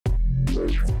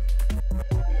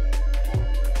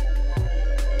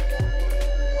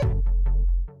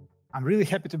I'm really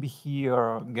happy to be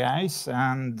here, guys,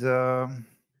 and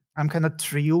I'm kind of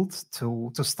thrilled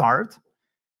to start.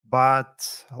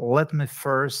 But let me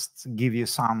first give you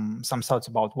some thoughts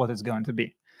about what it's going to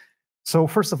be. So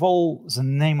first of all, the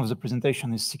name of the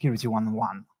presentation is Security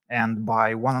 101. And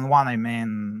by one-on-one, I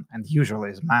mean, and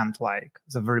usually is meant like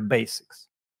the very basics.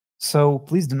 So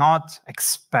please do not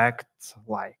expect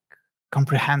like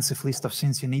comprehensive list of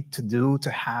things you need to do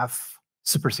to have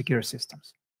super secure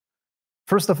systems.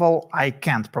 First of all, I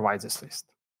can't provide this list.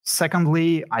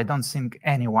 Secondly, I don't think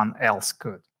anyone else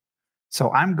could.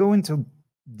 So I'm going to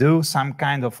do some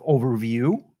kind of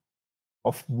overview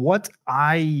of what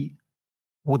I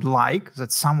would like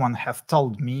that someone have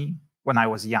told me when I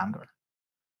was younger.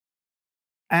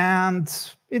 And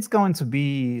it's going to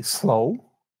be slow.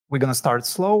 We're going to start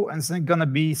slow, and there's going to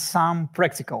be some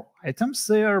practical items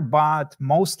there, but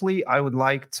mostly I would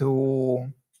like to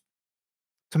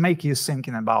make you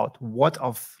thinking about what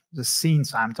of the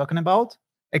things I'm talking about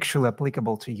actually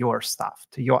applicable to your stuff,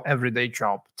 to your everyday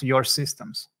job, to your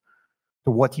systems,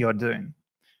 to what you're doing.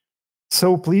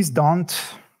 So please don't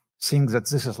think that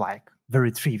this is like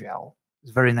very trivial,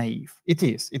 it's very naive. It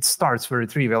is. It starts very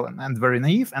trivial and very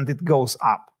naive, and it goes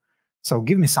up. So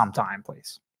give me some time,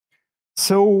 please.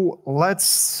 So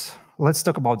let's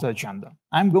talk about the agenda.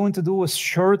 I'm going to do a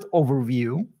short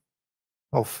overview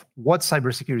of what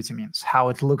cybersecurity means, how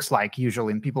it looks like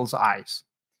usually in people's eyes.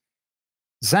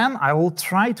 Then I will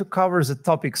try to cover the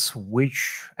topics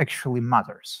which actually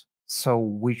matters.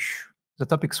 So the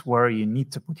topics where you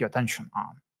need to put your attention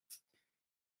on.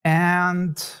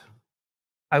 And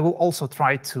I will also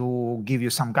try to give you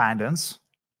some guidance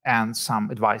and some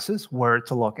advices where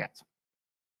to look at.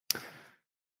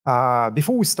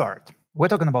 Before we start, we're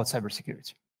talking about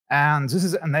cybersecurity. And this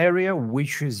is an area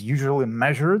which is usually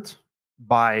measured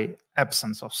by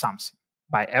absence of something,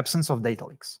 by absence of data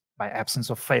leaks, by absence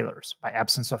of failures, by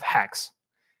absence of hacks.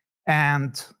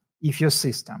 And if your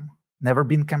system never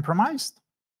been compromised,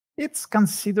 it's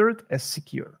considered as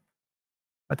secure.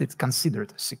 But it's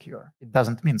considered as secure. It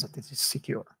doesn't mean that it is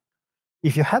secure.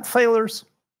 If you had failures,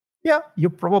 yeah, you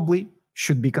probably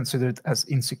should be considered as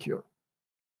insecure.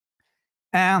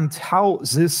 And how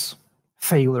these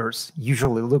failures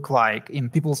usually look like in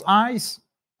people's eyes,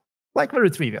 like very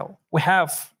trivial. We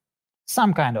have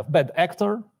some kind of bad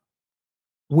actor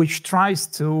which tries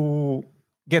to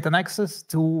get an access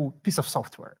to a piece of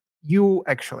software you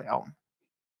actually own.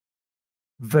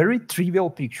 Very trivial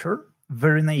picture,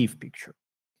 very naive picture.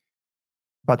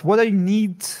 But what I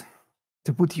need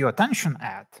to put your attention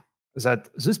at is that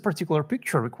this particular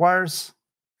picture requires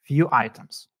few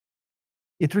items.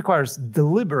 It requires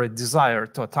deliberate desire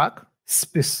to attack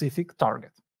specific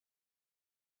target.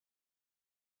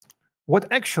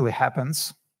 What actually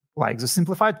happens, like the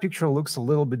simplified picture looks a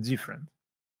little bit different.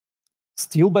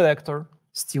 Still bad actor,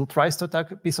 still tries to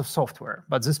attack a piece of software,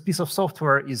 but this piece of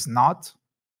software is not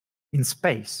in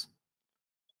space.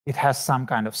 It has some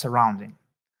kind of surrounding.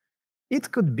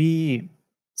 It could be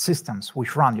systems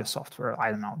which run your software,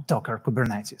 I don't know, Docker,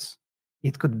 Kubernetes.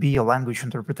 It could be your language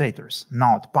interpreters,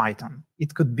 Node, Python.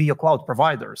 It could be your cloud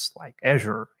providers like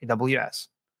Azure, AWS.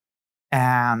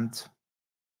 And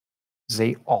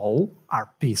they all are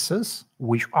pieces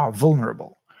which are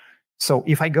vulnerable. So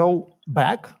if I go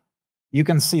back, you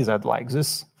can see that like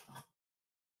this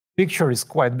picture is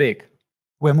quite big.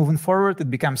 We're moving forward, it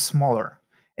becomes smaller.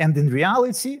 And in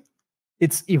reality,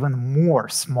 it's even more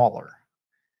smaller.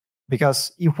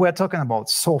 Because if we're talking about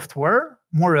software,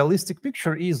 more realistic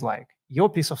picture is like your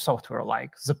piece of software,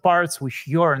 like the parts which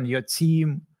you and your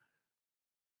team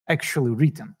actually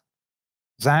written.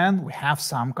 Then we have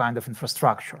some kind of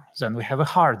infrastructure. Then we have a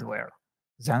hardware.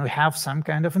 Then we have some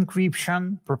kind of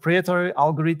encryption, proprietary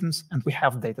algorithms, and we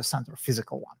have data center,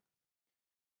 physical one.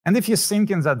 And if you're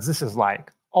thinking that this is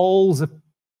like all the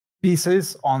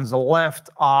pieces on the left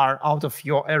are out of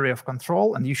your area of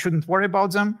control and you shouldn't worry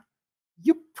about them,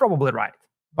 you're probably right,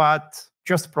 but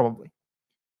just probably.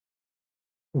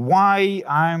 Why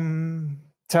I'm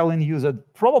telling you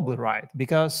that probably right?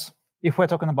 Because if we're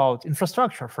talking about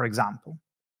infrastructure, for example,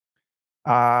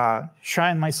 Shai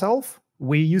and myself,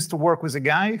 we used to work with a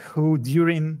guy who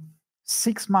during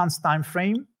 6 months time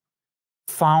frame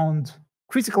found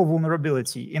critical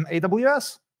vulnerability in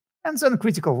AWS and then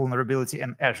critical vulnerability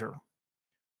in Azure.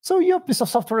 So your piece of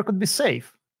software could be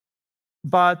safe,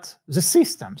 but the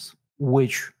systems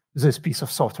which this piece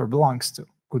of software belongs to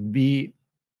could be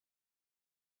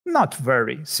not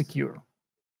very secure.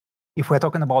 If we're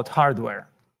talking about hardware,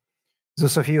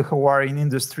 those of you who are in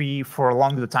industry for a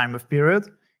longer time of period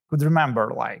could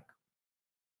remember like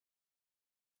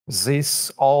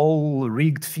this all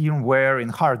rigged firmware in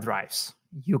hard drives.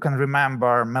 You can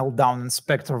remember Meltdown and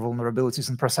Spectre vulnerabilities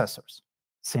in processors.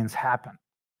 Things happen.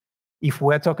 If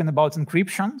we're talking about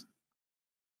encryption,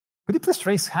 could you please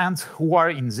raise hands who are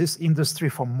in this industry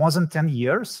for more than 10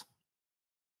 years?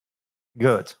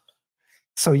 Good.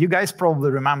 So you guys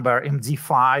probably remember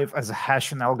MD5 as a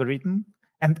hashing algorithm,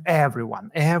 and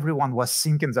everyone was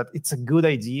thinking that it's a good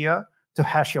idea to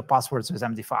hash your passwords with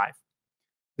MD5.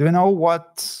 Do you know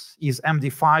what is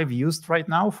MD5 used right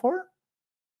now for?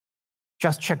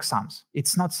 Just checksums.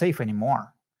 It's not safe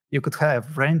anymore. You could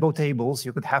have rainbow tables,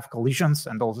 you could have collisions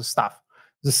and all this stuff.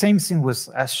 The same thing with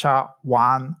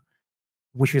SHA-1,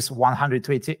 which is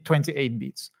 128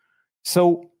 bits.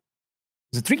 So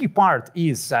the tricky part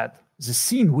is that the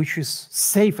thing which is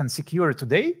safe and secure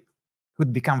today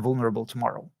could become vulnerable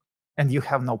tomorrow, and you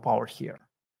have no power here.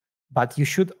 But you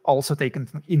should also take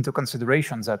into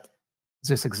consideration that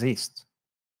this exists.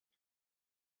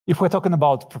 If we're talking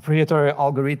about proprietary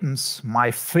algorithms,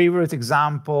 my favorite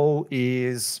example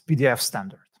is PDF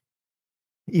standard.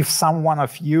 If someone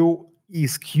of you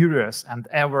is curious and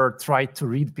ever tried to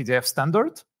read PDF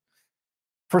standard,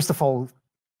 first of all,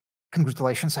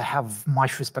 congratulations, I have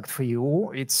much respect for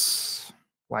you. It's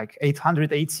like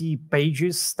 880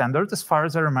 pages standard as far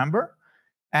as I remember.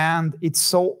 And it's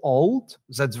so old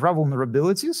that there are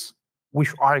vulnerabilities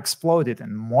which are exploited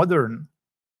in modern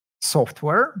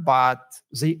software, but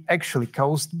they actually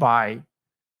caused by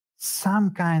some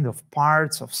kind of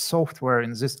parts of software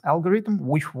in this algorithm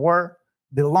which were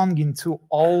belonging to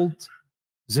old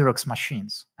Xerox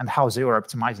machines and how they were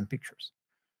optimizing pictures.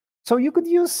 So you could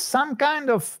use some kind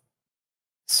of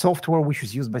software which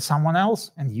is used by someone else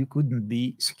and you couldn't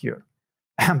be secure.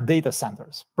 And data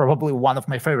centers, probably one of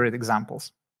my favorite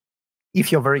examples.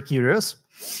 If you're very curious,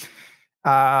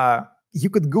 you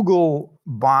could Google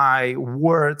by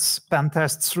words pen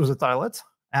tests through the toilet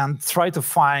and try to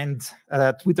find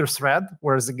a Twitter thread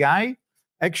where the guy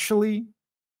actually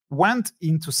went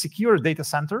into secure data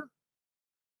center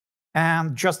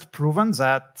and just proven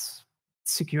that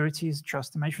security is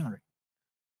just imaginary.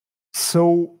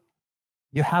 So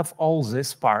you have all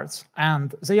these parts,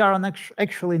 and they are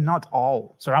actually not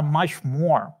all. There are much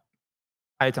more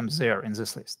items there in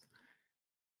this list.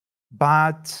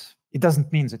 But it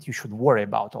doesn't mean that you should worry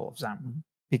about all of them,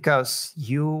 because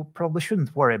you probably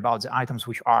shouldn't worry about the items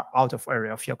which are out of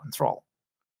area of your control.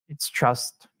 It's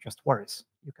just worries.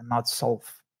 You cannot solve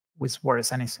with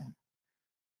worries anything.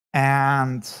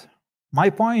 And my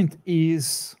point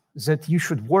is that you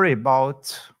should worry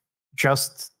about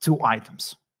just two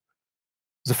items.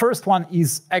 The first one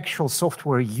is actual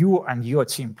software you and your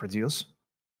team produce.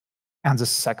 And the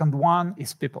second one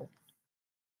is people.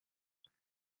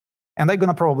 And I'm going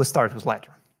to probably start with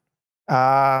latter.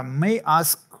 May I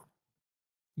ask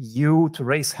you to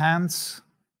raise hands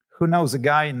who knows a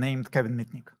guy named Kevin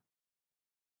Mitnick?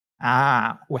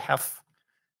 We have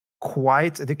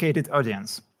quite a educated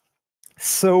audience.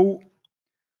 So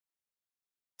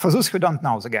for those who don't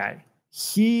know the guy,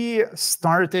 he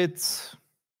started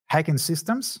hacking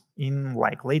systems in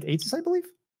like late 80s, I believe.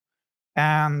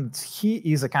 And he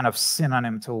is a kind of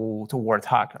synonym to word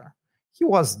hacker. He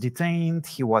was detained,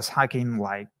 he was hacking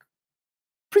like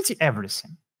pretty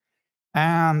everything.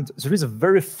 And there is a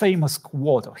very famous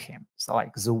quote of him. It's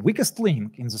like, the weakest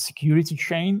link in the security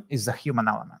chain is the human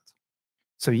element.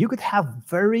 So you could have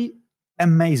very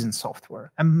amazing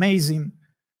software, amazing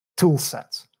tool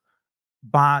sets,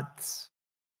 but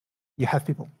you have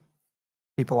people.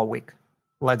 People are weak.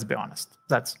 Let's be honest.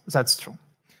 That's true.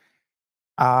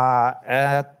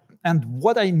 And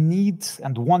what I need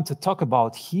and want to talk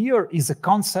about here is the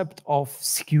concept of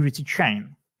security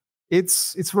chain.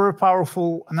 It's a very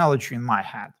powerful analogy in my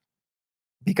head,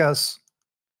 because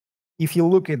if you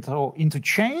look into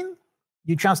chain,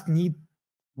 you just need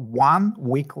one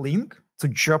weak link to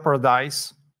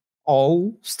jeopardize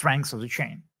all strengths of the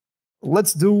chain.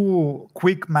 Let's do a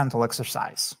quick mental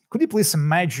exercise. Could you please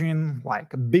imagine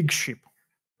like a big ship,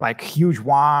 like a huge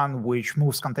one which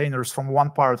moves containers from one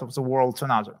part of the world to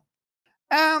another?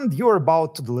 And you're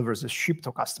about to deliver this ship to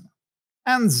a customer.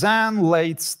 And then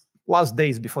last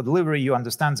days before delivery, you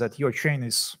understand that your chain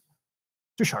is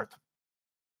too short.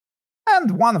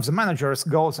 And one of the managers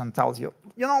goes and tells you,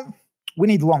 we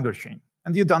need longer chain.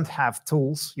 And you don't have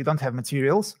tools, you don't have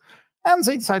materials. And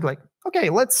they decide like, okay,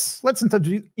 let's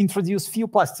introduce few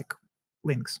plastic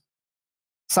links.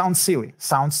 Sounds silly,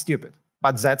 sounds stupid,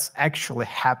 but that actually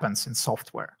happens in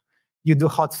software. You do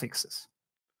hot fixes.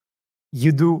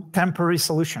 You do temporary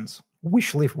solutions,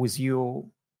 which live with you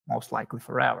most likely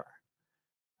forever.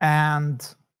 And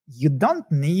you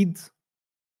don't need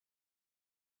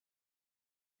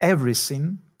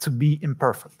everything to be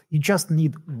imperfect. You just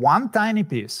need one tiny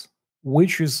piece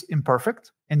which is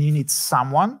imperfect, and you need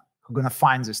someone who's going to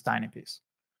find this tiny piece.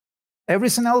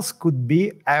 Everything else could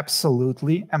be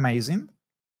absolutely amazing,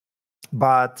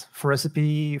 but for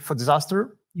recipe for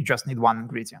disaster, you just need one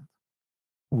ingredient,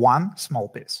 one small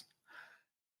piece.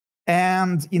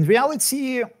 And in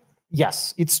reality,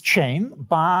 yes, it's chain,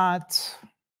 but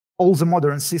all the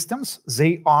modern systems,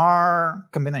 they are a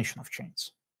combination of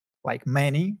chains, like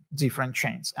many different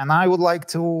chains. And I would like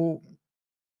to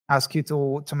ask you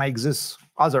to make this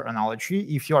other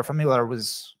analogy. If you are familiar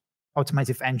with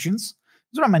automotive engines,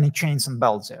 there are many chains and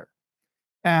belts there.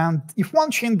 And if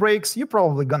one chain breaks, you're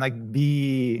probably going to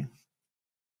be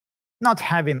not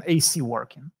having AC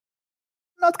working.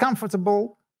 Not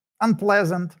comfortable,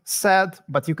 unpleasant, sad,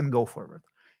 but you can go forward.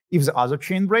 If the other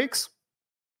chain breaks,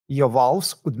 your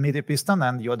valves could meet a piston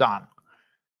and you're done.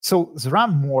 So there are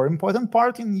more important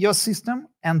parts in your system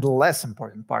and less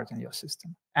important parts in your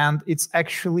system. And it's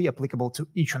actually applicable to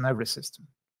each and every system.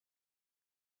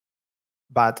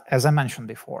 But as I mentioned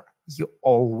before, you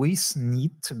always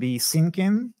need to be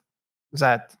thinking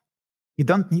that you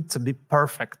don't need to be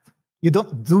perfect. You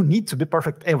do need to be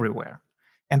perfect everywhere.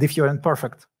 And if you're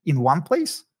imperfect in one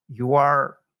place, you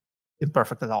are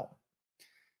imperfect at all.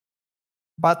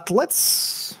 But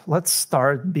let's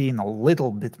start being a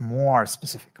little bit more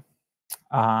specific.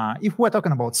 If we're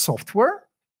talking about software,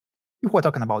 if we're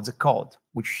talking about the code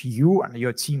which you and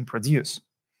your team produce,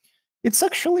 it's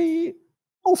actually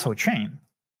also a chain.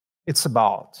 It's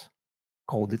about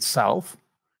code itself.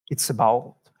 It's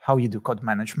about how you do code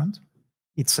management.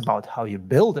 It's about how you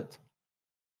build it,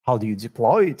 how do you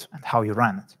deploy it, and how you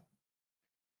run it.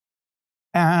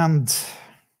 And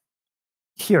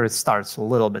here it starts a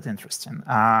little bit interesting.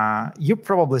 You've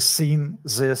probably seen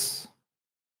this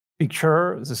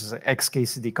picture. This is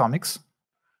XKCD comics.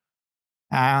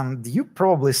 And you've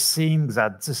probably seen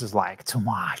that this is like too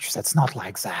much. That's not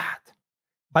like that.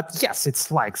 But yes,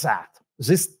 it's like that.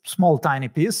 This small tiny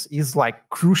piece is like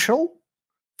crucial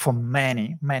for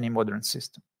many, many modern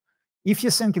systems. If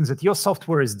you're thinking that your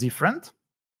software is different,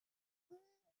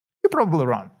 you're probably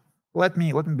wrong. Let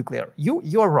me be clear.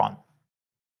 You're wrong.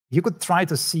 You could try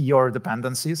to see your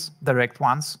dependencies, direct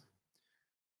ones.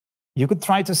 You could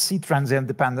try to see transient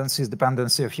dependencies,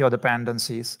 dependency of your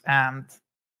dependencies, and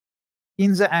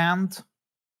in the end,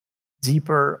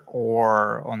 deeper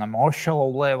or on a more shallow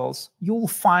levels, you'll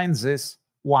find this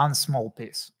one small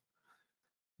piece.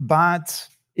 But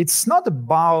it's not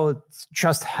about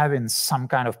just having some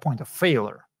kind of point of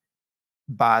failure,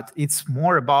 but it's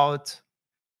more about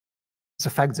the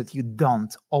fact that you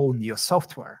don't own your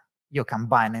software. You're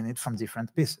combining it from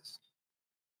different pieces.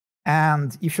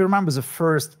 And if you remember the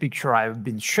first picture I've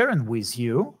been sharing with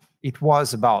you, it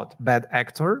was about bad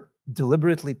actor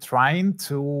deliberately trying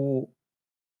to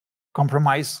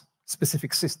compromise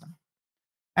specific system.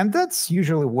 And that's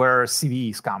usually where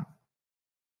CVEs come.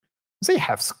 They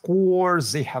have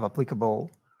scores, they have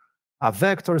applicable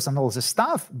vectors and all this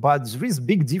stuff, but there is a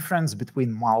big difference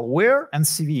between malware and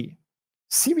CVE.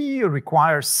 CVE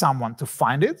requires someone to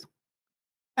find it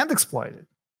and exploit it.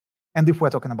 And if we're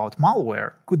talking about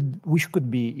malware, which could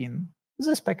be in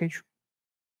this package,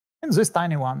 in this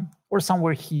tiny one, or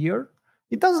somewhere here,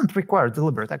 it doesn't require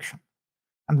deliberate action.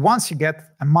 And once you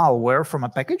get a malware from a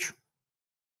package,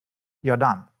 you're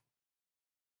done.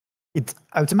 It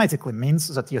automatically means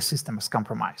that your system is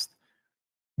compromised.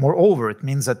 Moreover, it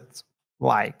means that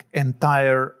like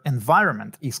entire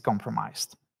environment is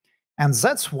compromised. And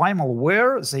that's why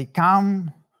malware, they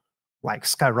come like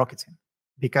skyrocketing,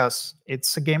 because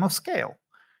it's a game of scale.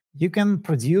 You can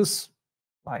produce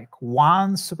like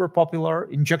one super popular,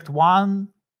 inject one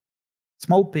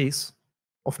small piece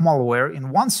of malware in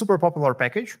one super popular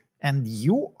package, and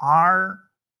you are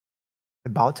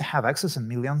about to have access in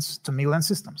millions to million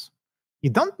systems.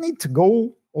 You don't need to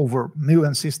go over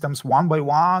million systems one by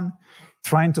one,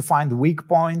 trying to find the weak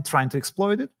point, trying to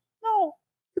exploit it. No,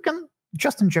 you can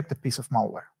just inject a piece of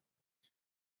malware.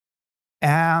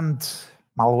 And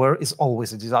malware is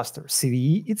always a disaster.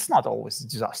 CVE, it's not always a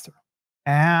disaster.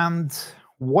 And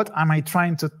what am I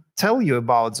trying to tell you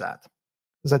about that?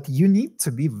 That you need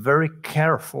to be very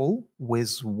careful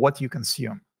with what you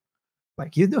consume.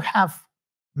 Like you do have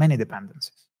many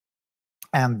dependencies.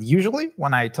 And usually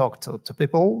when I talk to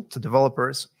people, to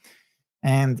developers,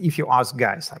 and if you ask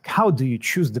guys, like, how do you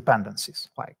choose dependencies?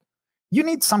 Like, you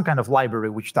need some kind of library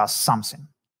which does something.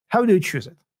 How do you choose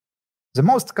it? The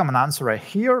most common answer I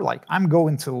hear, like, I'm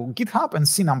going to GitHub and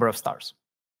see number of stars.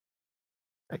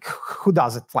 Like, who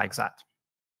does it like that?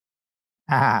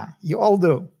 You all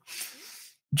do.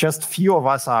 Just few of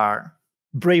us are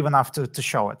brave enough to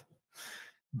show it.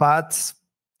 But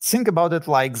Think about it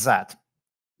like that.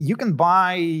 You can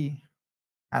buy,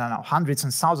 I don't know, hundreds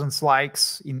and thousands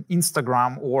likes in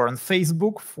Instagram or on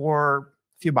Facebook for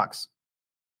a few bucks.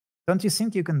 Don't you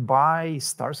think you can buy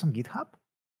stars on GitHub?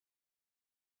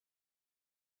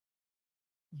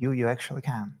 You actually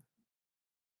can.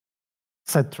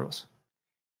 Sad truth.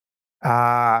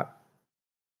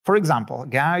 For example,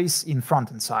 guys in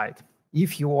front-end side,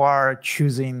 if you are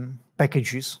choosing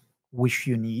packages which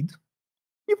you need,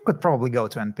 you could probably go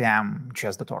to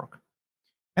npm.js.org.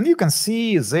 And you can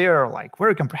see there like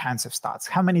very comprehensive stats,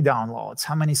 how many downloads,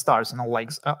 how many stars, and all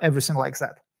like everything like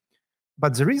that.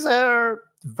 But there is a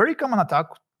very common attack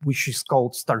which is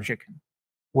called starjacking,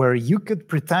 where you could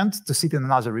pretend to sit in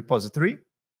another repository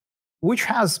which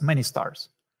has many stars.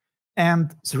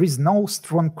 And there is no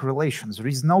strong correlation. There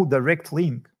is no direct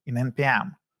link in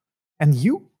NPM. And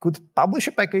you could publish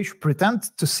a package,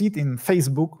 pretend to sit in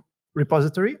Facebook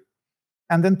repository,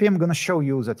 and NPM going to show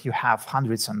you that you have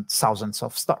hundreds and thousands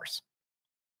of stars.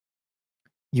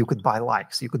 You could buy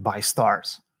likes. You could buy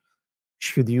stars.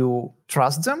 Should you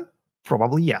trust them?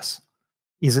 Probably yes.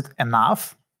 Is it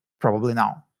enough? Probably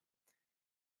no.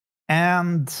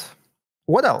 And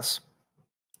what else?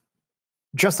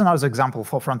 Just another example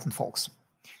for front-end folks.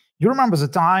 You remember the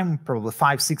time, probably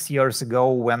 5-6 years ago,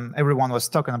 when everyone was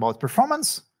talking about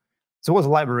performance? There was a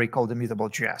library called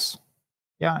immutable.js.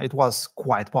 Yeah, it was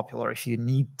quite popular if you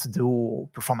need to do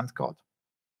performance code.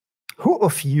 Who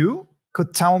of you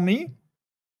could tell me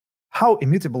how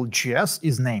immutable.js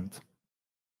is named?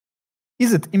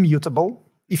 Is it immutable?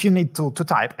 If you need to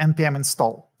type npm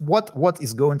install, what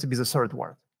is going to be the third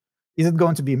word? Is it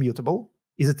going to be immutable?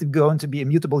 Is it going to be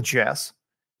immutable.js?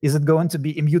 Is it going to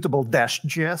be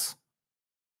immutable-js?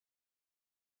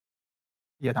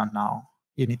 You don't know.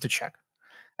 You need to check.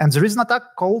 And there is an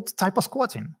attack called typo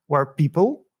squatting, where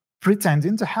people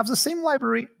pretending to have the same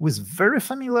library with very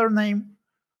familiar name,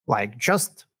 like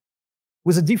just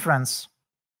with a difference,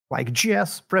 like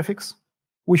JS prefix,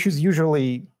 which is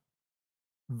usually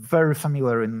very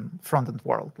familiar in front-end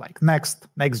world, like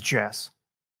next.js.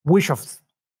 Which of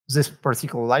these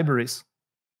particular libraries,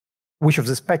 which of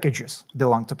these packages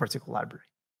belong to a particular library?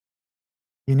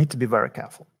 You need to be very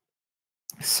careful.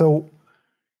 So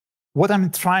what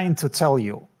I'm trying to tell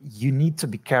you, you need to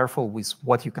be careful with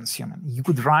what you consume. You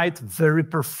could write very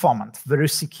performant, very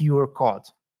secure code,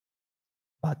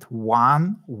 but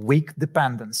one weak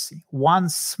dependency, one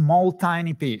small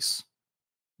tiny piece,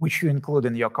 which you include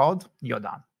in your code, you're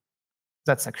done.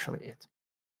 That's actually it.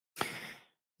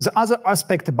 The other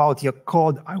aspect about your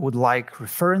code I would like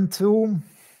referring to,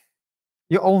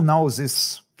 you all know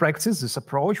this practice, this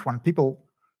approach, when people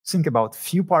think about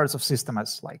few parts of system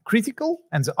as like critical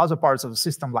and the other parts of the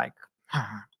system like,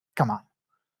 come on.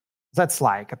 That's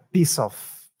like a piece of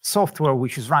software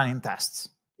which is running tests.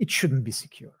 It shouldn't be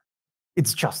secure.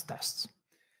 It's just tests.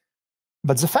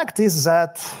 But the fact is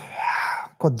that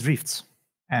code drifts.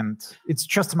 And it's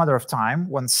just a matter of time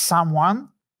when someone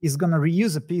is going to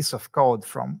reuse a piece of code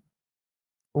from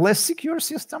less secure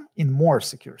system in more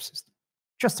secure system.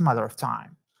 Just a matter of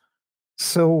time.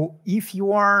 So if you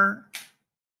want,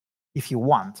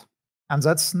 and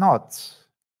that's not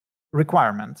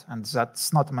requirement, and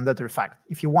that's not a mandatory fact,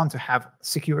 if you want to have a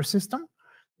secure system,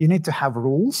 you need to have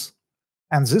rules.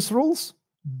 And these rules,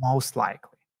 most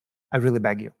likely, I really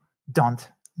beg you, don't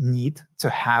need to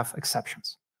have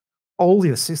exceptions. All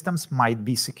your systems might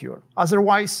be secure.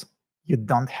 Otherwise, you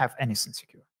don't have anything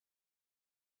secure.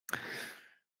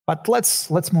 But let's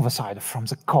move aside from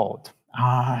the code.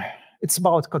 It's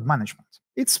about code management.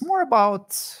 It's more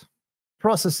about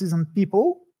processes and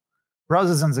people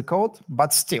rather than the code,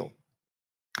 but still.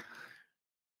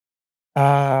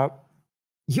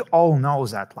 You all know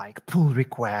that like pull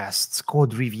requests,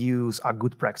 code reviews are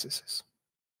good practices.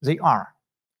 They are.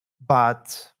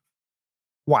 But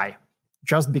why?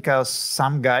 Just because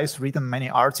some guys written many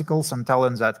articles and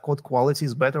telling that code quality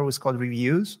is better with code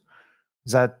reviews,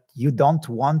 that you don't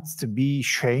want to be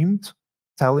shamed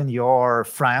telling your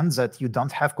friends that you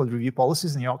don't have code review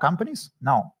policies in your companies?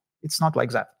 No, it's not like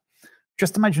that.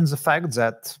 Just imagine the fact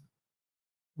that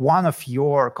one of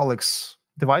your colleagues'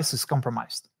 device is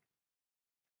compromised.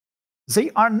 They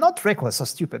are not reckless or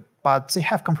stupid, but they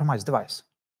have compromised device.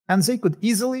 And they could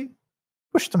easily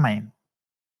push to main.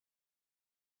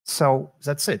 So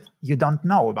that's it. You don't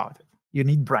know about it. You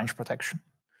need branch protection.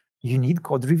 You need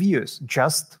code reviews,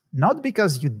 just not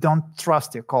because you don't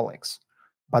trust your colleagues,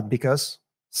 but because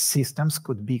systems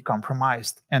could be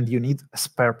compromised and you need a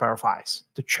spare pair of eyes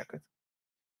to check it.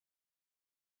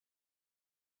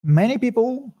 Many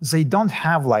people, they don't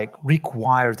have like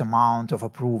required amount of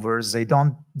approvers. They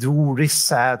don't do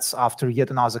resets after yet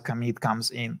another commit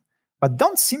comes in. But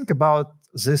don't think about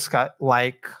this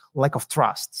like lack of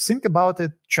trust. Think about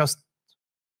it just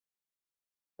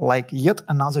like yet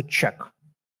another check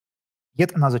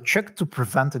to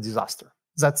prevent a disaster.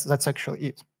 That's actually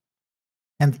it.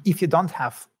 And if you don't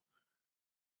have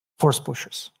force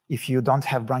pushes, if you don't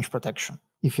have branch protection,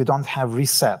 if you don't have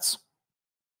resets,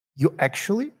 you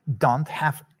actually don't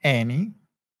have any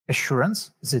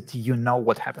assurance that you know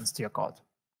what happens to your code.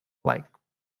 Like,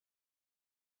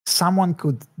 someone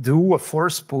could do a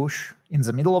force push in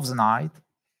the middle of the night,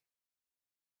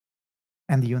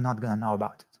 and you're not going to know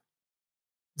about it.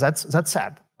 That's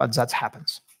sad, but that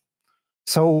happens.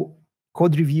 So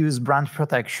code reviews, branch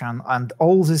protection, and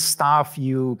all this stuff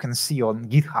you can see on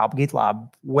GitHub,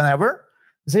 GitLab, whenever,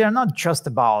 they are not just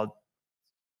about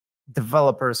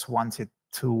developers wanting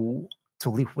to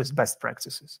live with best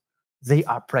practices. They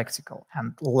are practical,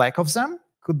 and lack of them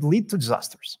could lead to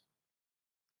disasters.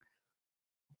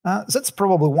 That's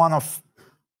probably one of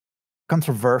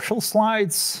controversial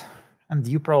slides, and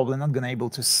you're probably not going to be able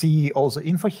to see all the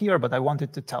info here, but I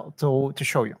wanted to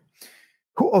show you.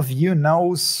 Who of you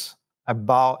knows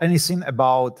about anything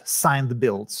about signed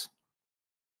builds?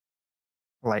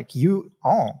 Like you?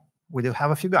 Oh, we do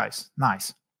have a few guys.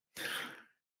 Nice.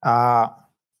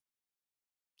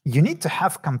 You need to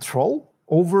have control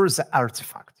over the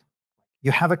artifact.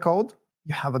 You have a code,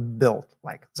 you have a build,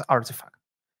 like the artifact.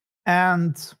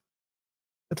 And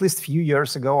at least a few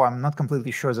years ago, I'm not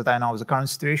completely sure that I know the current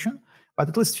situation, but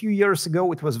at least a few years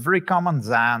ago, it was very common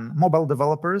that mobile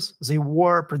developers, they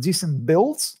were producing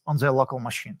builds on their local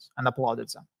machines and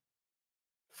uploaded them.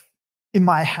 In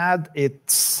my head, it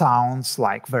sounds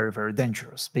like very, very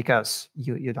dangerous because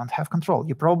you don't have control.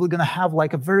 You're probably going to have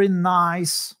like a very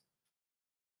nice,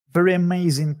 very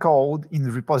amazing code in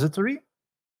the repository,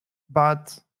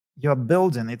 but you're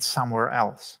building it somewhere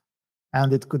else,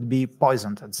 and it could be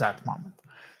poisoned at that moment.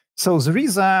 So there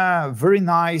is a very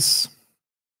nice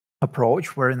approach,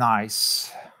 very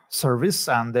nice service,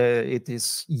 and it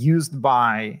is used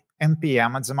by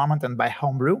NPM at the moment and by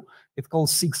Homebrew. It's called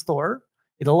SigStore.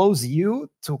 It allows you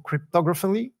to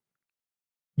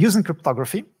using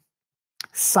cryptography,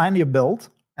 sign your build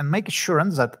and make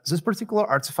assurance that this particular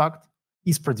artifact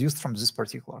is produced from this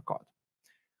particular code.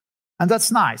 And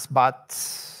that's nice, but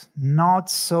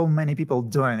not so many people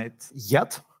doing it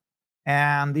yet.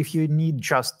 And if you need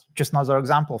just another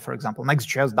example, for example,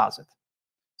 Next.js does it.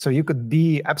 So you could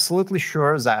be absolutely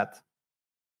sure that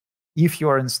if you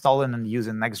are installing and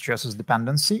using Next.js's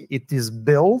dependency, it is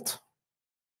built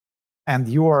and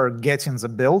you are getting the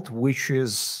build, which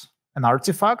is an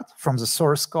artifact from the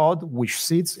source code, which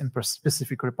sits in a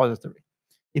specific repository.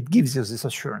 It gives you this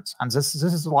assurance. And this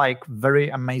is like very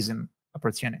amazing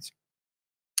opportunity.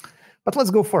 But let's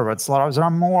go forward. There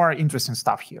are more interesting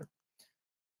stuff here.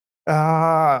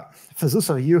 For those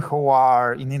of you who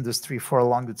are in industry for a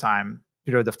longer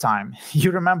period of time,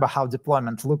 you remember how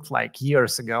deployment looked like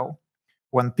years ago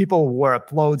when people were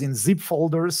uploading zip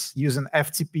folders using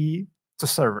FTP to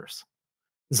servers.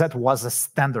 That was a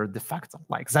standard de facto.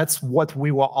 Like, that's what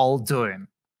we were all doing.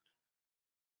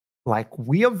 Like,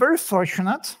 we are very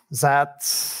fortunate that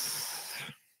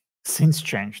things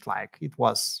changed. Like, it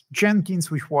was Jenkins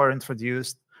which were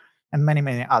introduced and many,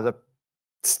 many other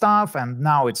stuff. And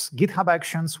now it's GitHub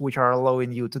Actions which are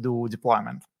allowing you to do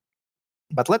deployment.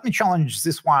 But let me challenge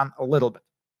this one a little bit.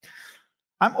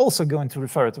 I'm also going to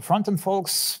refer to front-end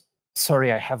folks.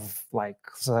 Sorry, I have like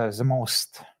the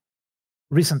most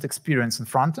recent experience in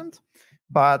front-end,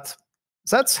 but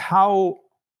that's how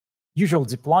usual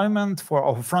deployment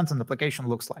of a front-end application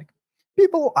looks like.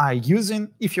 People are using,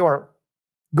 if you're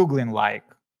Googling like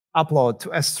upload to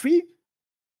S3,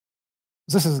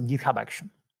 this is a GitHub action.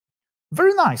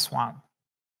 Very nice one.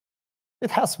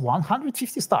 It has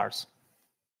 150 stars.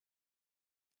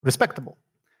 Respectable.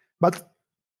 But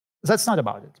that's not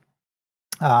about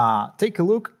it. Take a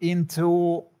look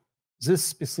into this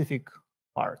specific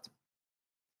part.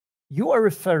 You are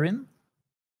referring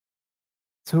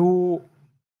to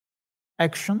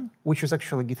action, which is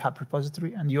actually a GitHub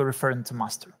repository, and you're referring to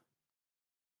master.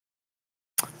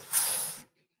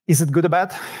 Is it good or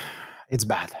bad? It's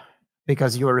bad,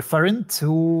 because you're referring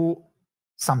to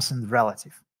something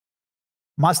relative.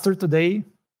 Master today,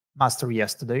 master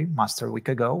yesterday, master a week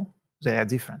ago, they are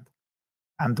different.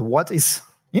 And what is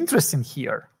interesting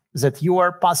here is that you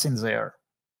are passing their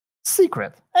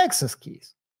secret access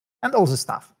keys and all this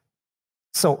stuff.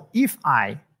 So if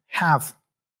I have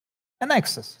an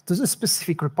access to this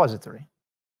specific repository,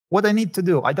 what I need to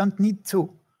do, I don't need to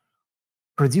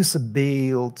produce a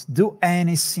build, do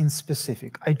anything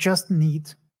specific. I just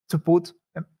need to put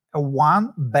a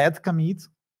one bad commit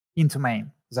into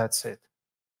main. That's it.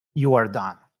 You are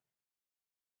done.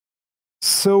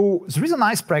 So there is a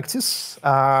nice practice,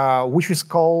 which is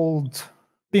called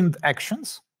pinned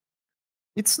actions.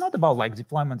 It's not about like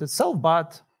deployment itself,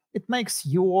 but it makes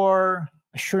your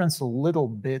assurance a little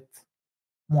bit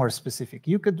more specific.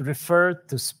 You could refer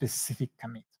to specific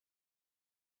commit.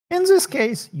 In this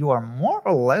case, you are more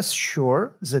or less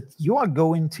sure that you are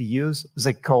going to use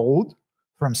the code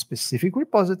from specific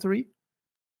repository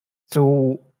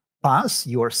to pass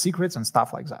your secrets and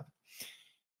stuff like that.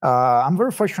 I'm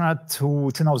very fortunate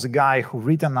to know the guy who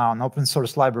written an open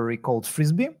source library called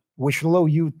Frisbee, which allow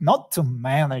you not to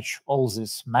manage all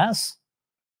this mess,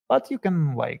 but you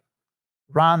can like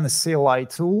run a CLI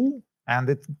tool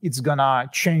and it's gonna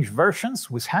change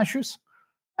versions with hashes,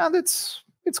 and it's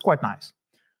quite nice.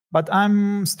 But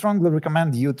I'm strongly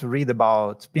recommend you to read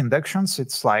about pinned actions.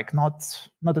 It's like not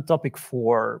a topic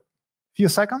for a few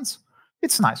seconds.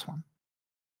 It's a nice one.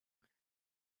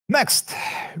 Next,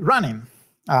 running.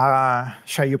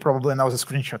 Shai, you probably know the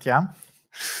screenshot, yeah?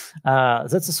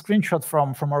 That's a screenshot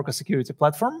from Orca security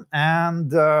platform,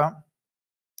 and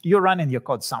you're running your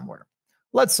code somewhere.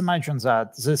 Let's imagine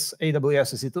that this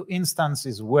AWS EC2 instance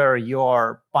is where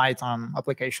your Python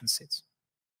application sits.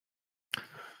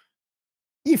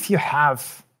 If you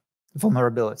have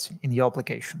vulnerability in your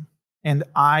application, and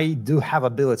I do have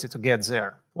ability to get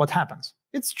there, what happens?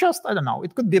 It's just, I don't know,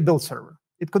 it could be a build server.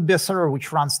 It could be a server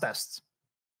which runs tests.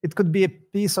 It could be a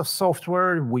piece of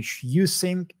software which you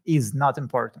think is not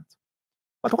important.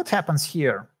 But what happens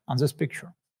here on this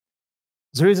picture?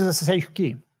 There is a SSH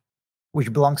key,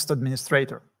 which belongs to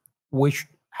administrator, which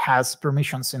has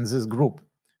permissions in this group,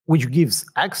 which gives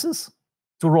access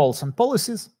to roles and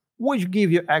policies, which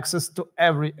give you access to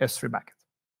every S3 bucket.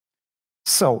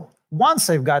 So once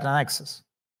I've gotten access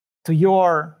to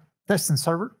your testing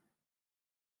server,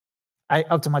 I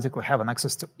automatically have an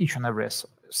access to each and every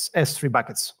S3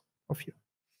 buckets of you.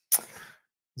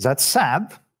 That's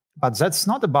sad, but that's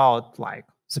not about like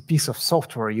the piece of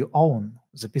software you own,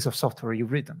 the piece of software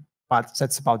you've written, but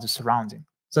that's about the surrounding.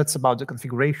 That's about the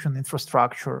configuration,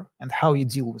 infrastructure, and how you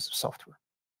deal with the software.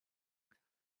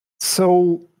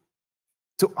 So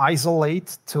to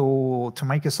isolate, to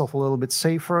make yourself a little bit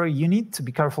safer, you need to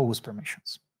be careful with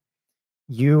permissions.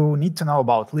 You need to know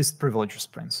about least privileges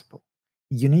principle.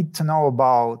 You need to know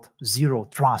about zero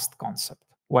trust concept,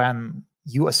 when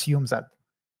you assume that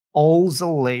all the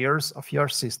layers of your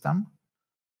system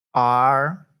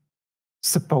are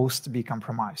supposed to be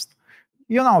compromised.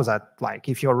 You know that, like,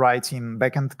 if you're writing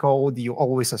backend code, you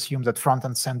always assume that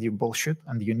frontend send you bullshit,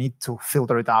 and you need to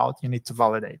filter it out, you need to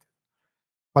validate it.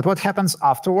 But what happens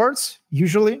afterwards?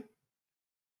 Usually,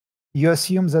 you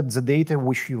assume that the data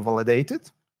which you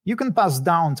validated, you can pass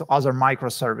down to other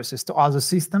microservices, to other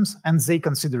systems, and they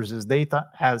consider this data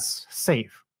as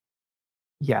safe.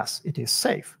 Yes, it is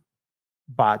safe,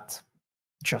 but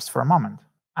just for a moment,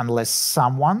 unless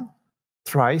someone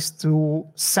tries to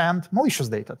send malicious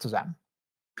data to them.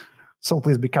 So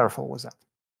please be careful with that.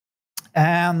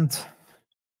 And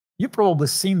you've probably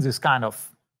seen this kind of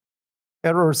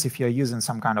errors if you're using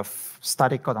some kind of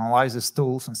static code analysis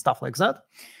tools and stuff like that.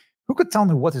 Who could tell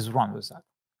me what is wrong with that?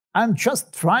 I'm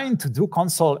just trying to do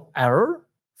console error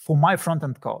for my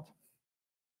front-end code.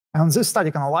 And this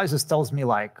static analysis tells me,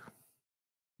 like,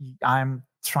 I'm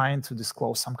trying to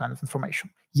disclose some kind of information.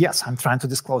 Yes, I'm trying to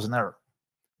disclose an error.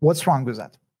 What's wrong with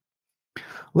that?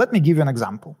 Let me give you an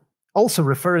example, also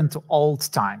referring to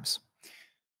old times.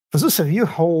 For those of you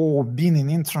who have been in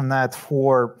internet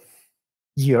for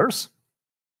years,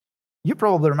 you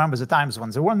probably remember the times when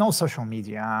there were no social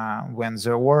media, when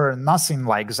there were nothing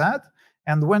like that,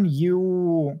 and when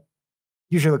you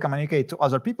usually communicate to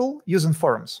other people using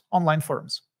forums, online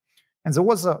forums. And there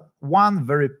was one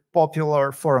very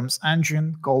popular forums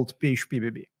engine called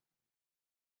PHPBB.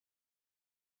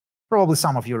 Probably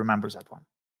some of you remember that one.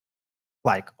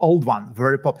 Like, old one,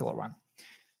 very popular one.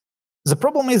 The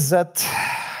problem is that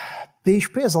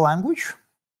PHP as a language,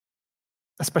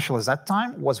 especially at that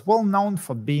time, was well known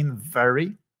for being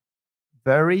very,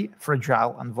 very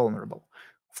fragile and vulnerable.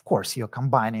 Of course, you're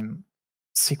combining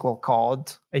SQL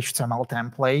code, HTML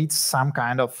templates, some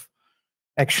kind of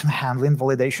action handling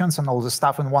validations and all the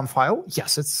stuff in one file.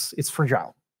 Yes, it's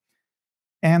fragile.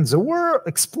 And there were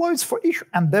exploits for each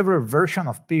and every version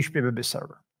of PHPBB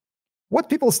server. What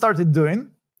people started doing,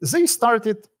 they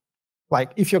started,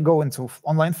 like, if you go into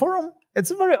online forum, at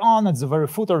the very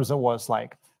footer, there was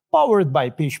like powered by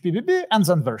PHPBB and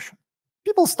then version.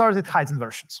 People started hiding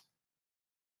versions.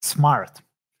 Smart.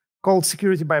 Called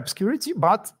security by obscurity,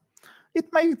 but it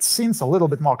made things a little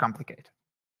bit more complicated.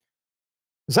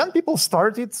 Then people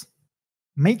started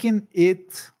making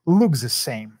it look the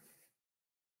same.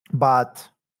 But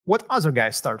what other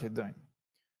guys started doing?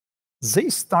 they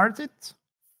started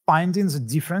finding the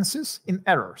differences in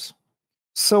errors.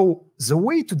 So the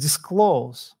way to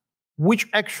disclose which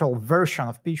actual version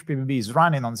of PHPBB is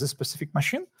running on this specific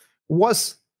machine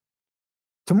was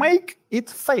to make it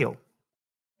fail.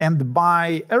 And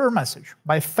by error message,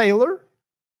 by failure,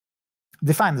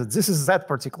 define that this is that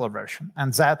particular version,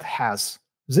 and that has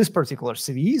this particular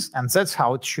CVEs, and that's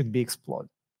how it should be exploited.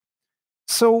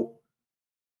 So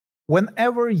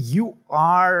whenever you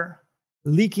are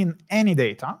leaking any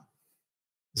data,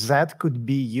 that could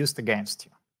be used against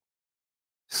you.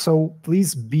 So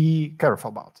please be careful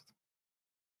about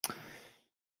it.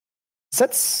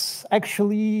 That's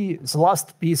actually the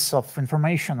last piece of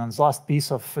information and the last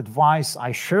piece of advice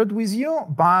I shared with you,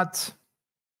 but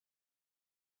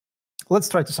let's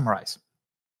try to summarize.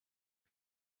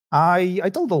 I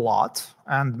told a lot,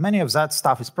 and many of that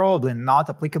stuff is probably not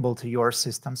applicable to your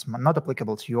systems, not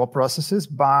applicable to your processes,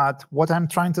 but what I'm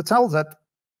trying to tell is that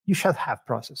you should have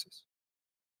processes.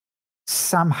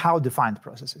 Somehow defined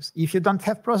processes. If you don't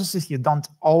have processes, you don't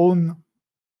own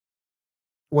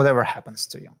whatever happens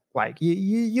to you. Like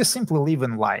you simply live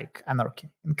in like anarchy,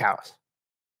 in chaos.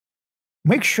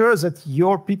 Make sure that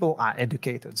your people are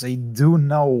educated. They do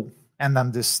know and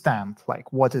understand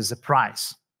like what is the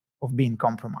price of being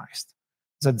compromised,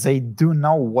 that they do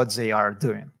know what they are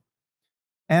doing.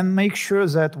 And make sure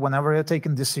that whenever you're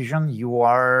taking a decision, you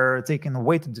are taking a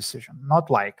weighted decision, not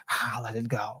like, let it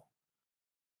go.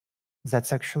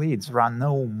 That's actually it. There are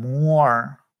no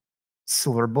more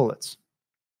silver bullets.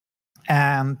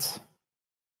 And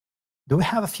do we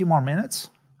have a few more minutes?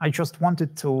 I just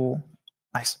wanted to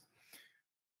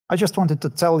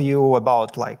tell you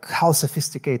about like how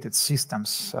sophisticated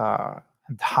systems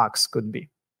and hacks could be.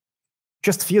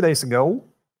 Just a few days ago,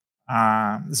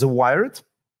 The Wired,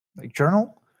 like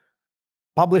journal,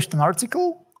 published an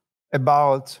article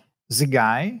about the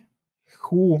guy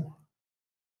who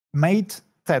made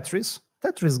Tetris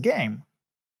game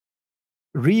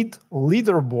read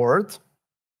leaderboard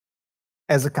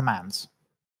as a command,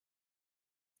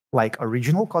 like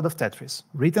original code of Tetris,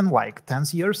 written like 10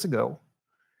 years ago.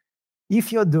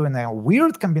 If you're doing a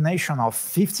weird combination of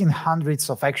 1500s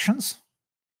of actions,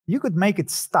 you could make it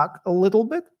stuck a little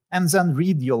bit and then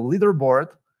read your leaderboard,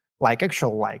 like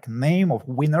actual like name of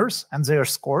winners and their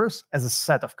scores as a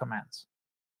set of commands.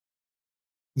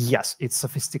 Yes, it's a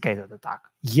sophisticated attack.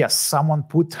 Yes, someone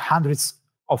put hundreds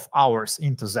of hours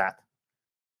into that.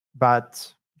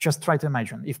 But just try to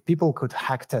imagine, if people could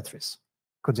hack Tetris,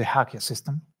 could they hack your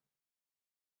system?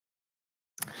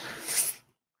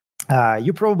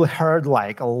 You probably heard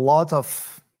like a lot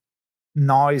of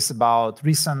noise about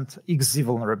recent XZ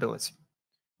vulnerability,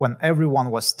 when everyone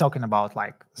was talking about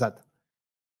like that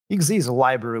XZ is a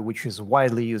library which is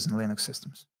widely used in Linux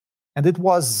systems. And it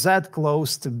was that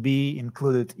close to be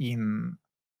included in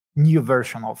new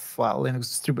version of Linux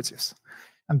distributives.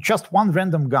 And just one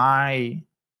random guy,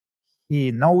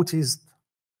 he noticed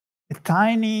a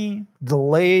tiny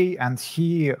delay and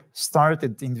he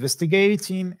started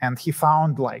investigating and he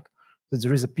found like that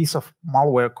there is a piece of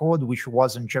malware code which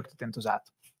was injected into that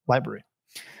library.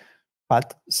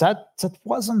 But that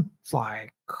wasn't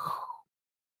like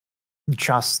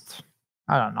just,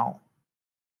 I don't know,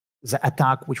 the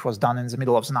attack which was done in the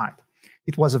middle of the night.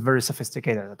 It was a very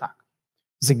sophisticated attack.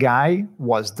 The guy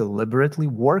was deliberately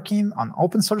working on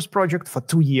open source project for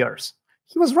 2 years.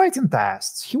 He was writing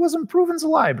tests. He was improving the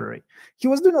library. He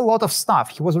was doing a lot of stuff.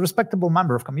 He was a respectable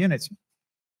member of community.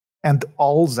 And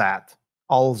all that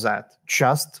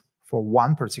just for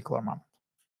one particular moment.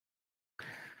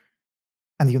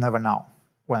 And you never know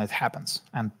when it happens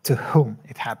and to whom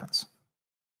it happens.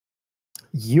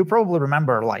 You probably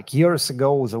remember like years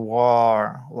ago, there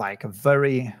were like a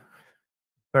very,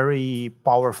 very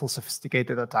powerful,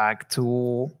 sophisticated attack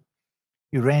to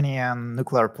Iranian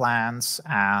nuclear plants,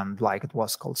 and like it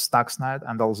was called Stuxnet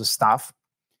and all the stuff.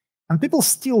 And people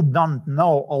still don't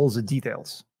know all the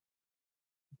details,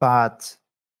 but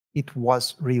it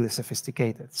was really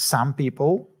sophisticated. Some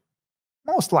people,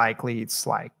 most likely it's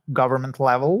like government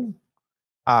level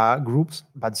groups,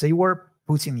 but they were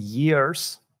putting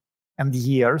years and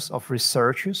years of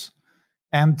researches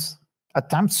and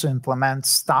attempts to implement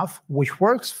stuff which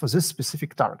works for this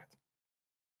specific target.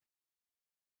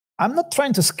 I'm not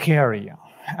trying to scare you.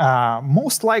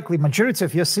 Most likely, majority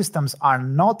of your systems are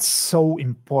not so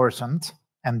important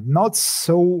and not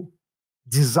so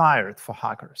desired for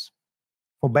hackers,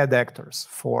 for bad actors,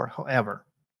 for whoever.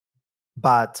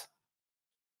 But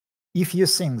if you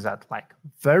think that like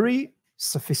very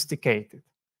sophisticated,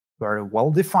 very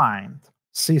well-defined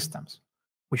systems,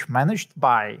 which managed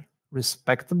by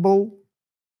respectable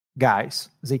guys,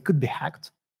 they could be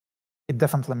hacked, it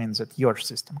definitely means that your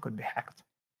system could be hacked.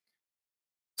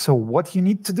 So what you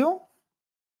need to do,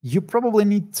 you probably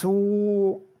need to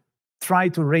try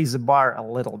to raise the bar a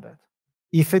little bit.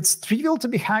 If it's trivial to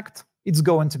be hacked, it's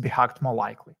going to be hacked more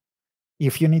likely.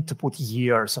 If you need to put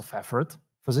years of effort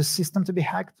for this system to be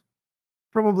hacked,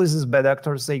 probably these bad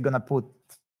actors, they're going to put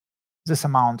this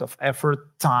amount of effort,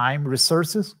 time,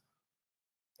 resources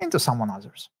into someone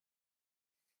others.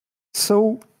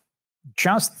 So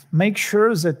just make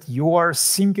sure that you are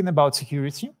thinking about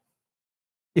security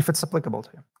if it's applicable to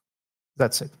you.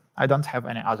 That's it. I don't have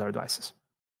any other advices.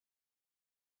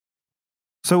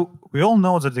 So we all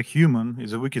know that the human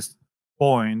is the weakest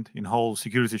point in whole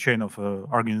security chain of an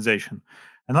organization.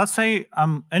 And let's say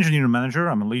I'm engineering manager,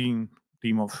 I'm a leading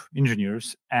team of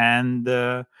engineers, and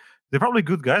they're probably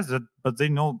good guys, but they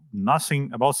know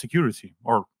nothing about security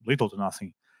or little to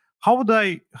nothing. How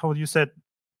would you say,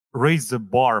 raise the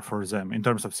bar for them in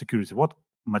terms of security? What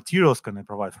materials can I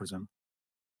provide for them?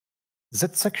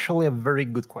 That's actually a very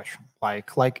good question.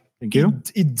 Like Thank you.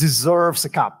 It deserves a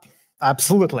cup.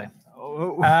 Absolutely.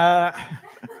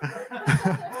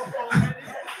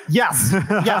 Yes.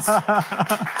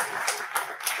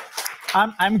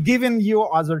 I'm giving you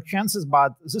other chances,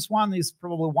 but this one is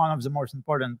probably one of the most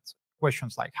important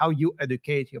questions, like how you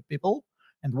educate your people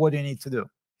and what you need to do.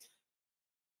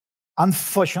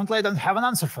 Unfortunately, I don't have an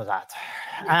answer for that.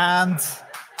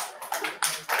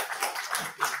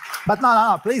 But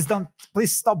no,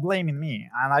 please stop blaming me.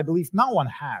 And I believe no one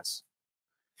has.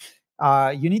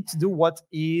 You need to do what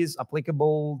is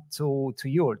applicable to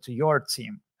your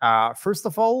team. First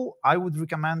of all, I would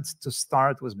recommend to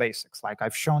start with basics. Like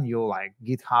I've shown you, like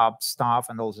GitHub stuff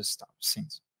and all this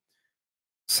things.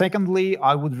 Secondly,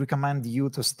 I would recommend you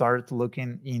to start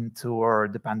looking into our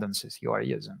dependencies you are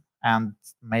using and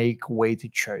make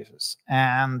weighted choices.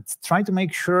 And try to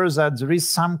make sure that there is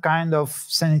some kind of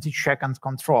sanity check and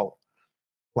control.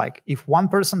 Like if one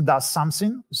person does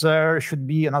something, there should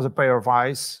be another pair of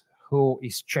eyes who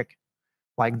is checking.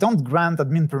 Like don't grant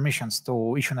admin permissions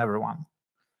to each and everyone.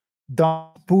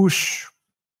 Don't push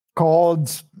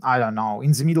code, I don't know,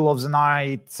 in the middle of the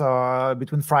night,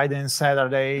 between Friday and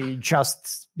Saturday,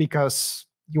 just because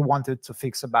you wanted to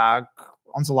fix a bug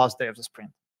on the last day of the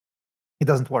sprint. It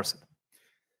doesn't worth it.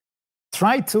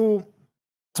 Try to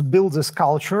build this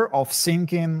culture of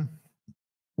thinking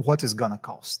what is gonna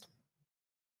cost.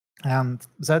 And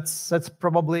that's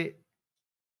probably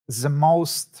the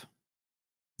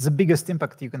biggest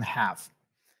impact you can have.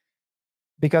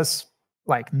 Because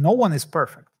like no one is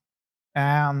perfect.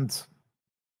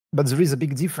 But there is a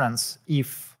big difference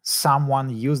if someone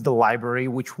used the library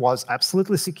which was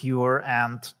absolutely secure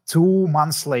and 2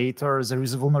 months later there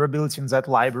is a vulnerability in that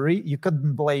library, you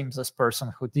couldn't blame this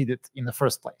person who did it in the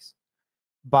first place.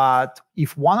 But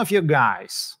if one of your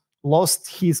guys lost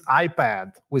his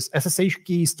iPad with SSH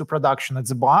keys to production at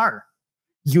the bar,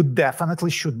 you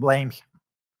definitely should blame him.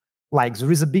 Like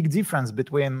there is a big difference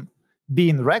between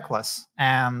being reckless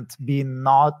and being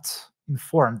not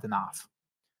informed enough.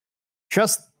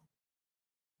 Just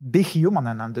be human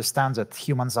and understand that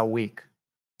humans are weak.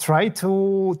 Try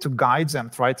to guide them,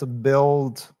 try to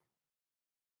build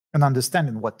an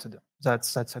understanding what to do.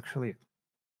 That's actually it.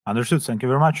 Understood. Thank you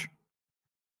very much.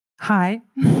 Hi,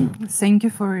 thank you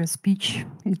for your speech.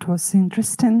 It was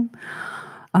interesting.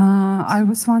 I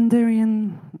was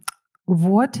wondering,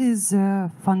 what is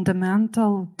the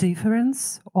fundamental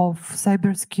difference of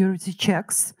cybersecurity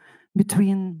checks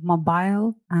between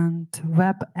mobile and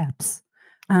web apps?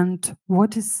 And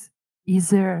what is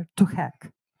easier to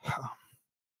hack?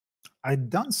 I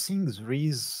don't think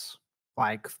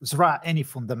there are any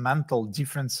fundamental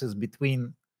differences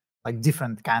between like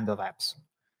different kind of apps.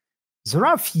 There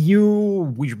are a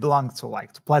few which belong to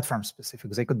platform specific.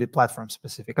 They could be platform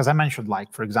specific. As I mentioned,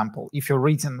 like for example, if you're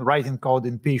writing code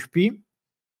in PHP,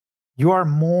 you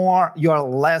are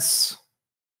less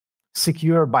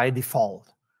secure by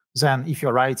default than if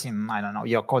you're writing, I don't know,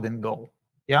 your code in Go.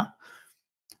 Yeah,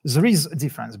 there is a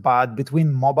difference, but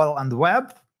between mobile and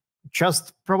web,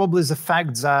 just probably the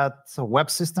fact that web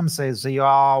systems they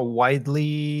are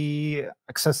widely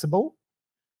accessible.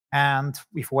 And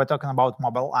if we're talking about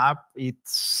mobile app, it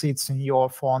sits in your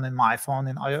phone, in my phone,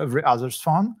 in every other's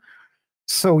phone.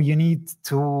 So you need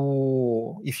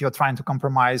to, if you're trying to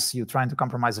compromise, you're trying to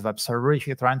compromise a web server. If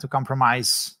you're trying to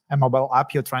compromise a mobile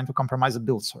app, you're trying to compromise a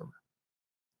build server.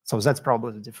 So that's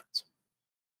probably the difference.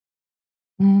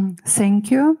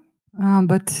 Thank you.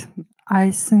 But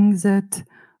I think that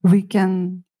we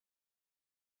can,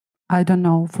 I don't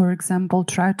know, for example,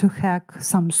 try to hack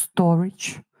some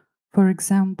storage, for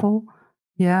example,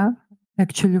 yeah,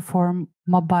 actually for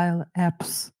mobile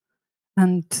apps,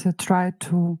 and try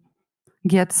to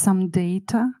get some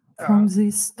data from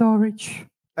this storage?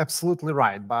 Absolutely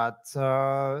right, but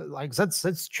like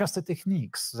that's just the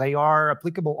techniques. They are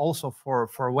applicable also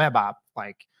for web app.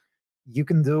 Like you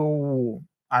can do,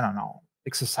 I don't know,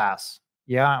 XSS,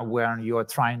 yeah, when you are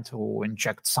trying to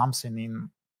inject something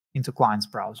into client's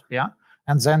browser, yeah,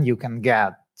 and then you can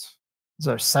get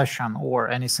the session or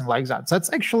anything like that.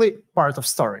 That's actually part of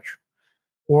storage.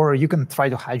 Or you can try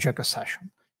to hijack a session.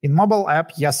 In mobile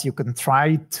app, yes, you can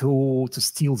try to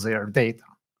steal their data.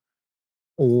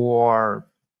 Or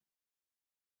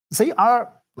they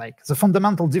are like the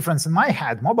fundamental difference in my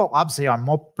head. Mobile apps, they are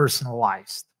more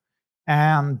personalized.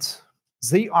 And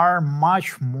they are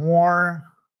much more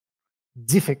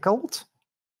difficult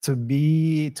to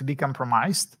be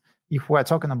compromised if we're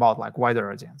talking about like wider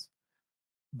audience.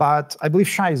 But I believe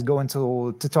Shai is going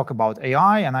to talk about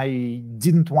AI, and I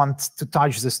didn't want to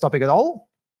touch this topic at all.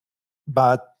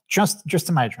 But just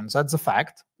imagine that's the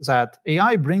fact that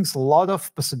AI brings a lot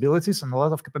of possibilities and a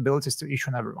lot of capabilities to each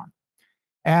and everyone.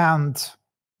 And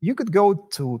you could go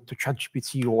to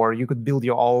ChatGPT, or you could build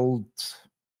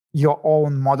your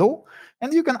own model,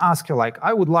 and you can ask her, like,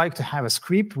 I would like to have a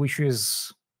script which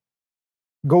is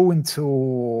going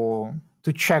to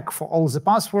check for all the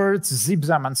passwords, zip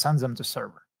them, and send them to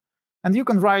server. And you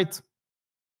can write,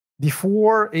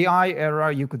 before AI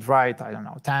era, you could write, I don't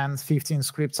know, 10, 15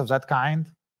 scripts of that kind.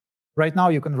 Right now,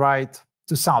 you can write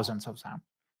 2,000 of them,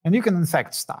 and you can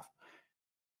infect stuff.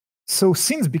 So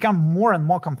things become more and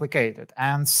more complicated,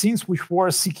 and things which were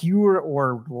secure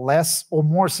or less or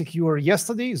more secure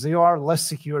yesterday, they are less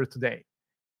secure today.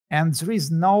 And there is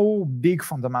no big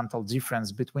fundamental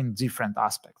difference between different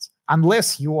aspects,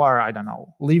 unless you are, I don't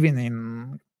know, living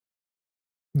in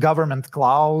government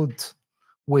cloud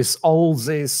with all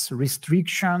these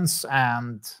restrictions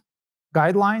and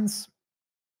guidelines.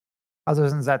 Other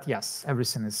than that, yes,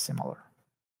 everything is similar.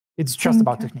 It's just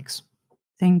about techniques.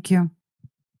 Thank you.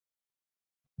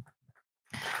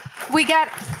 We get,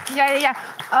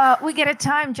 we get a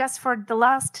time just for the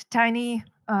last tiny,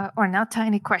 or not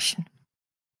tiny question.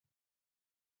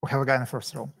 We have a guy in the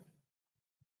first row.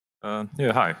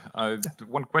 Yeah, hi.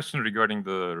 One question regarding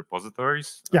the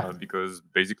repositories. Yeah. Because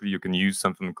basically you can use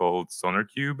something called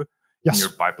SonarQube Yes. in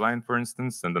your pipeline, for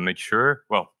instance, and then make sure,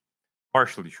 well,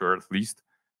 partially sure at least,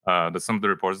 that some of the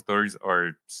repositories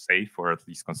are safe, or at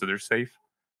least considered safe.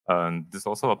 And this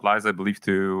also applies, I believe,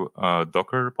 to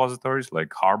Docker repositories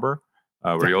like Harbor,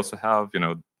 where you also have,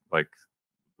 like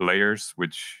layers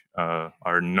which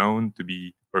are known to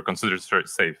be or considered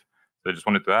safe. So I just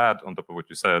wanted to add, on top of what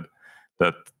you said,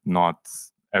 that not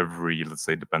every, let's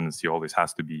say, dependency always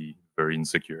has to be very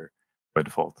insecure by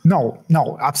default. No,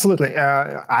 absolutely.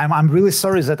 I'm really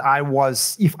sorry that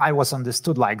if I was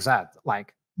understood like that,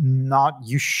 like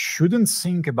you shouldn't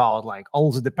think about like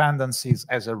all the dependencies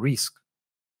as a risk.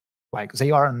 Like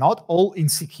they are not all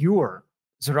insecure.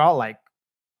 There are like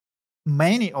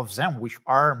many of them which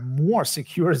are more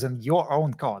secure than your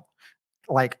own code.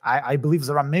 Like I believe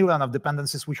there are millions of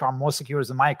dependencies which are more secure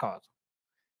than my code.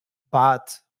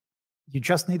 But you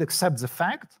just need to accept the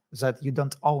fact that you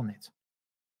don't own it.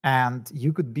 And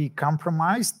you could be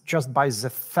compromised just by the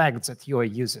fact that you are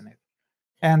using it.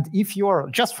 And if you're,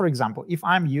 just for example, if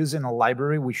I'm using a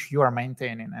library which you are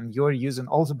maintaining and you're using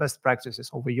all the best practices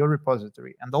over your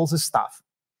repository and all this stuff,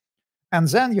 and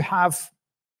then you have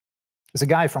the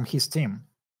guy from his team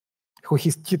who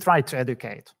he tried to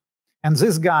educate. And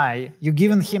this guy, you've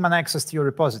given him an access to your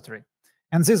repository.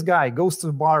 And this guy goes to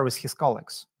the bar with his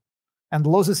colleagues and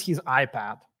loses his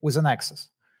iPad with an access.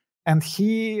 And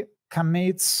he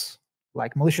commits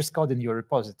like malicious code in your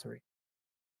repository.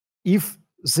 If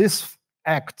this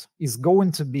act is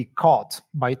going to be caught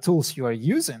by tools you are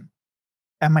using,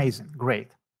 amazing, great.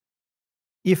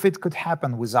 If it could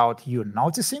happen without you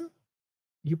noticing,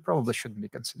 you probably shouldn't be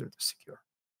considered secure.